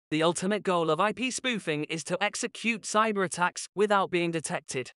The ultimate goal of IP spoofing is to execute cyber attacks without being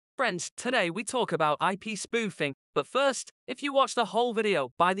detected. Friends, today we talk about IP spoofing, but first, if you watch the whole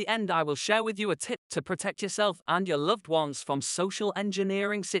video, by the end I will share with you a tip to protect yourself and your loved ones from social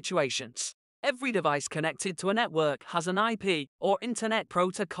engineering situations. Every device connected to a network has an IP, or Internet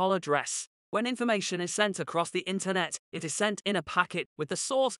Protocol address. When information is sent across the internet, it is sent in a packet with the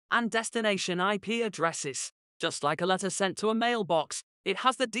source and destination IP addresses. Just like a letter sent to a mailbox, it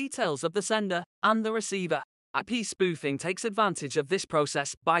has the details of the sender and the receiver. IP spoofing takes advantage of this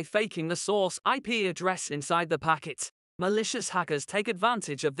process by faking the source IP address inside the packet. Malicious hackers take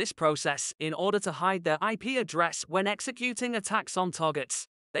advantage of this process in order to hide their IP address when executing attacks on targets.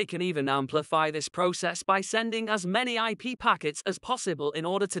 They can even amplify this process by sending as many IP packets as possible in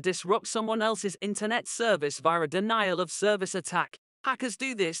order to disrupt someone else's internet service via a denial of service attack. Hackers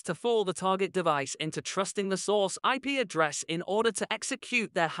do this to fool the target device into trusting the source IP address in order to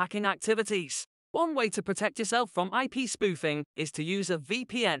execute their hacking activities. One way to protect yourself from IP spoofing is to use a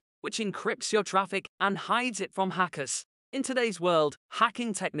VPN, which encrypts your traffic and hides it from hackers. In today's world,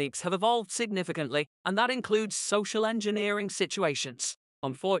 hacking techniques have evolved significantly, and that includes social engineering situations.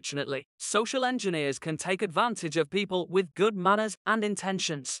 Unfortunately, social engineers can take advantage of people with good manners and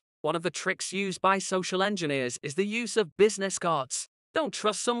intentions. One of the tricks used by social engineers is the use of business cards. Don't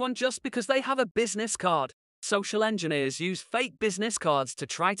trust someone just because they have a business card. Social engineers use fake business cards to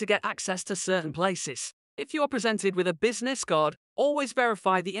try to get access to certain places. If you are presented with a business card, always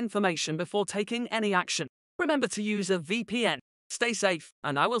verify the information before taking any action. Remember to use a VPN. Stay safe,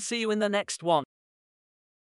 and I will see you in the next one.